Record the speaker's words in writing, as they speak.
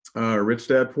Rich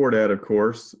Dad Poor Dad, of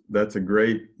course. That's a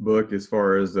great book as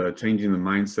far as changing the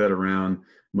mindset around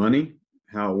money,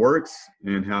 how it works,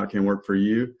 and how it can work for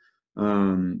you.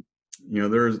 Um,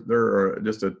 there are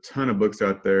just a ton of books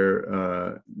out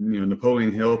there.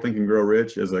 Napoleon Hill, Think and Grow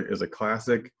Rich, is a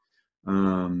classic.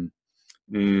 Um,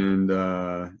 and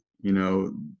you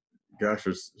know, gosh,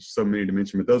 there's so many to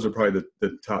mention, but those are probably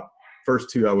the top first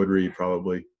two I would read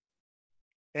probably.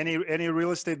 Any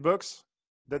real estate books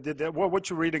what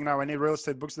you're reading now? Any real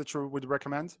estate books that you would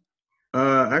recommend?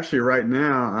 Actually, right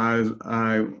now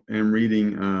I am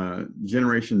reading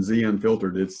Generation Z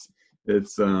Unfiltered. It's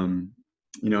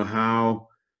how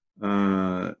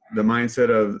the mindset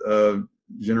of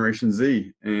Generation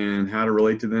Z and how to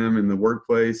relate to them in the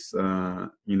workplace.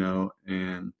 And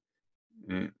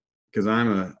because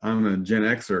I'm a Gen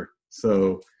Xer,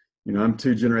 so I'm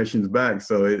two generations back.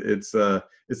 So it's a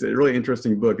really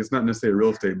interesting book. It's not necessarily a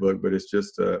real estate book, but it's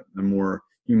just a more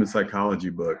human psychology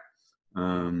book.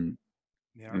 Um,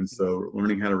 Yeah. and so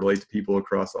learning how to relate to people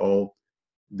across all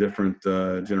different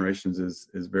generations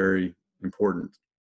is very important.